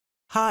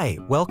Hi,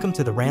 welcome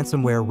to the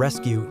Ransomware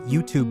Rescue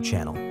YouTube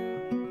channel.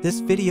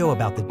 This video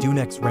about the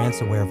DoNex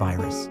ransomware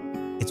virus.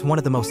 It's one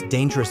of the most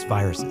dangerous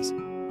viruses.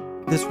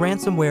 This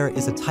ransomware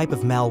is a type of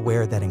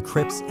malware that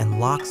encrypts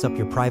and locks up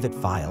your private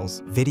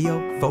files,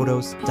 video,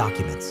 photos,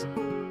 documents.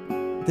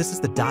 This is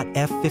the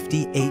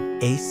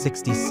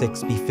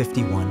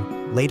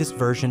f58A66B51, latest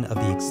version of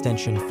the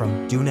extension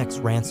from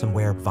DoNex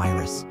ransomware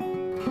virus.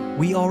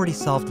 We already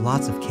solved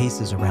lots of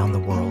cases around the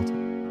world.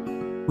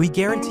 We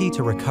guarantee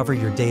to recover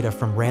your data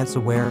from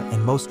ransomware,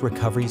 and most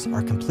recoveries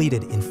are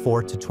completed in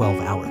 4 to 12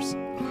 hours.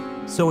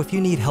 So if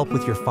you need help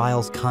with your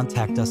files,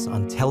 contact us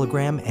on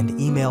Telegram and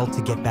email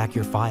to get back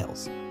your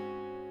files.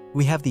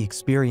 We have the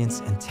experience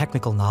and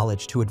technical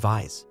knowledge to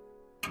advise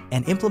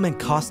and implement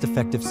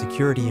cost-effective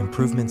security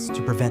improvements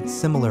to prevent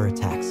similar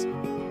attacks.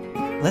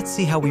 Let's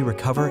see how we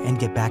recover and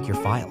get back your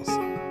files.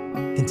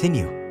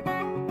 Continue.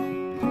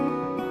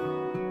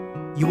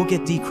 You will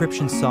get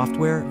decryption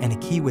software and a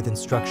key with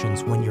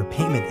instructions when your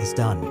payment is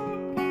done.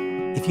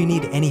 If you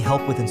need any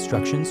help with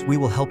instructions, we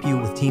will help you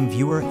with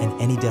TeamViewer and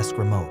AnyDesk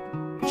Remote.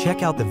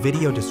 Check out the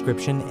video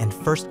description and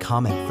first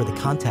comment for the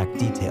contact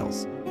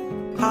details.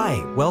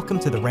 Hi, welcome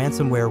to the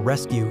Ransomware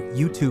Rescue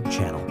YouTube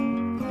channel.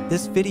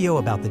 This video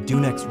about the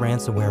DoNex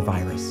ransomware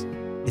virus.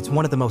 It's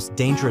one of the most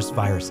dangerous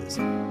viruses.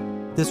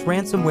 This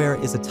ransomware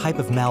is a type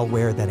of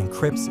malware that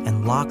encrypts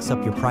and locks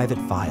up your private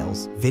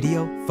files,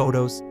 video,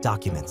 photos,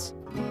 documents.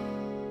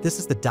 This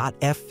is the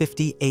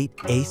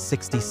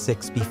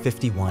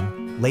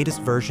f58A66B51,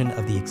 latest version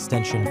of the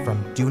extension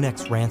from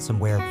DoNex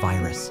ransomware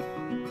virus.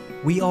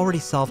 We already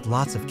solved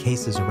lots of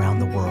cases around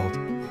the world.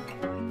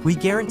 We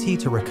guarantee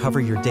to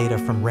recover your data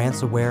from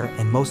ransomware,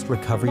 and most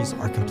recoveries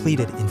are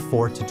completed in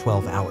 4 to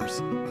 12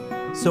 hours.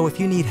 So if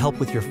you need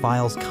help with your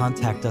files,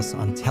 contact us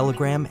on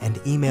Telegram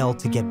and email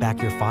to get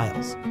back your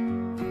files.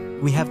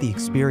 We have the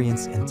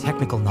experience and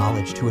technical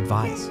knowledge to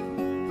advise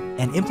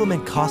and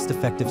implement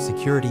cost-effective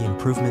security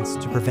improvements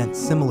to prevent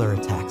similar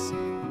attacks.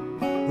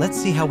 Let's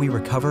see how we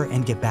recover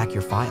and get back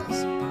your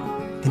files.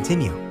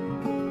 Continue.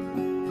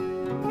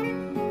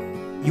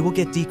 You will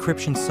get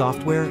decryption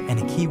software and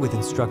a key with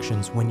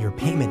instructions when your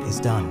payment is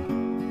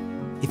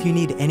done. If you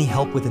need any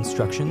help with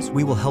instructions,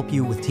 we will help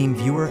you with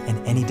TeamViewer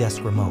and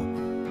AnyDesk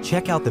Remote.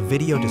 Check out the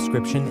video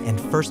description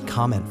and first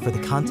comment for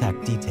the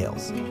contact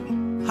details.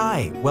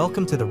 Hi,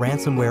 welcome to the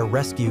Ransomware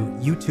Rescue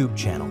YouTube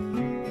channel.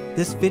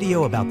 This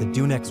video about the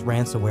DoNex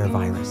ransomware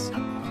virus.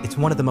 It's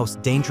one of the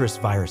most dangerous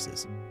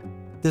viruses.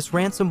 This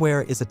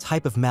ransomware is a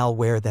type of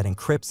malware that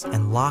encrypts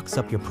and locks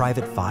up your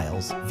private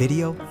files,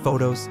 video,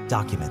 photos,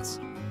 documents.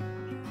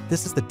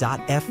 This is the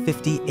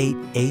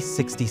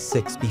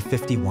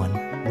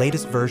f58A66B51,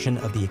 latest version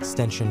of the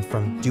extension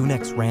from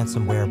DoNex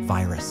ransomware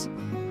virus.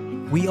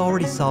 We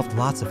already solved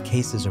lots of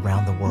cases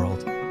around the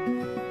world.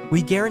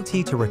 We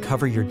guarantee to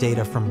recover your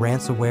data from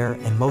ransomware,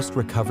 and most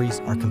recoveries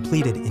are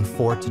completed in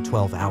 4 to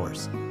 12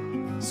 hours.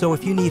 So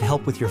if you need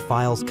help with your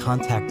files,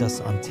 contact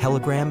us on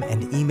Telegram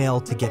and email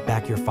to get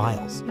back your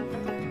files.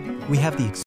 We have the